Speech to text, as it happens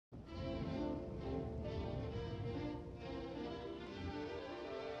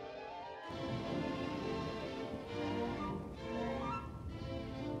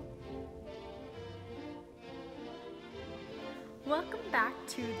Welcome back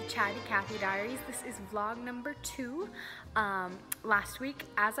to the Chatty Cathy Diaries. This is vlog number 2. Last week,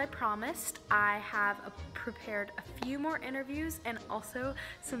 as I promised, I have prepared a few more interviews and also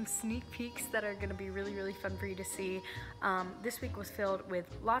some sneak peeks that are going to be really fun for you to see. This week was filled with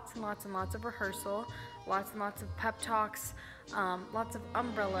lots and lots of rehearsal, lots and lots of pep talks, lots of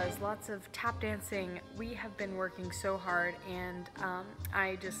umbrellas, lots of tap dancing. We have been working so hard, and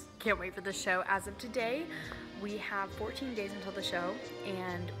I just can't wait for the show. As of today, we have 14 days until the show,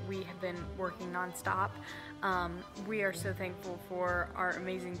 and we have been working non-stop. We are so thankful for our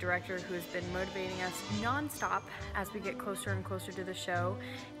amazing director who has been motivating us non-stop as we get closer and closer to the show,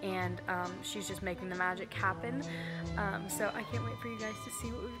 and she's just making the magic happen. So I can't wait for you guys to see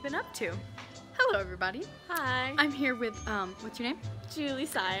what we've been up to. Hello everybody. Hi. I'm here with, what's your name? Julie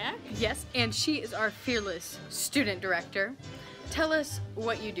Sayak. Yes, and she is our fearless student director. Tell us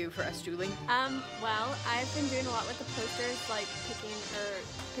what you do for us, Julie. Well, I've been doing a lot with the posters, like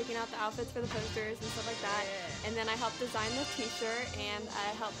picking out the outfits for the posters and stuff like that. Yeah. And then I help design the t-shirt, and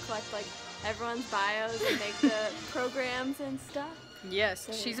I help collect like everyone's bios and make the programs and stuff. Yes,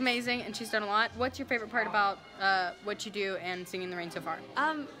 so, she's amazing and she's done a lot. What's your favorite part about what you do and Singing in the Rain so far?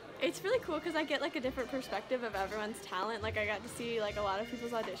 It's really cool because I get like a different perspective of everyone's talent. Like I got to see like a lot of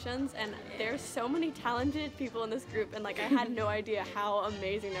people's auditions, and there's so many talented people in this group, and like I had no idea how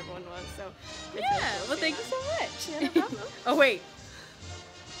amazing everyone was. So yeah, really cool. Well, thank you so much. Yeah, no problem. Oh wait,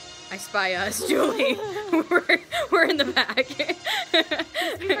 I spy us, Julie. we're in the back.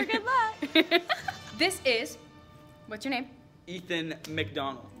 For good luck. This is, what's your name? Ethan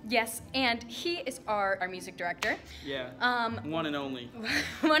McDonald. Yes, and he is our music director. Yeah, one and only.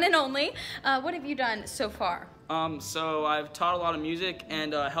 One and only. What have you done so far? So I've taught a lot of music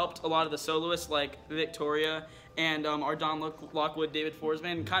and helped a lot of the soloists like Victoria and our Don Lockwood, David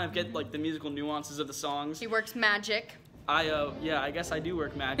Forsman, kind of get like the musical nuances of the songs. He works magic. Yeah, I guess I do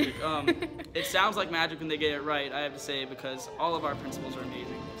work magic. It sounds like magic when they get it right, I have to say, because all of our principals are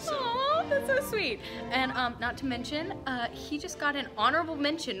amazing. So. Aww, that's so sweet. And not to mention, he just got an honorable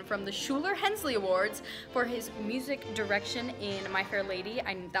mention from the Schuler-Hensley Awards for his music direction in My Fair Lady.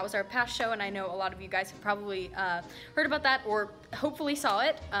 That was our past show, and I know a lot of you guys have probably heard about that or hopefully saw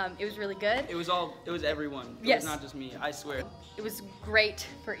it. It was really good. It was everyone. It was not just me, I swear. It was great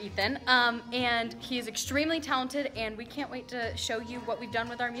for Ethan, and he is extremely talented, and we can't wait to show you what we've done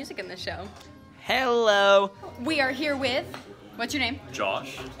with our music in this show. Hello. We are here with, what's your name?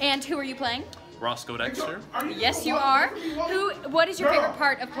 Josh. And who are you playing? Roscoe Dexter. Yes, you are. What is your favorite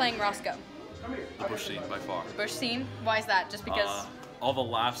part of playing Roscoe? The bush scene, by far. Bush scene? Why is that? Just because? All the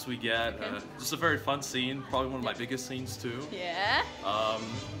laughs we get. Just a very fun scene. Probably one of my biggest scenes, too. Yeah?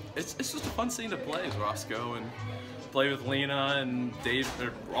 It's just a fun scene to play as Roscoe and play with Lena and Dave,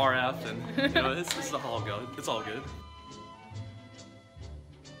 or RF, and you know, it's all good. It's all good.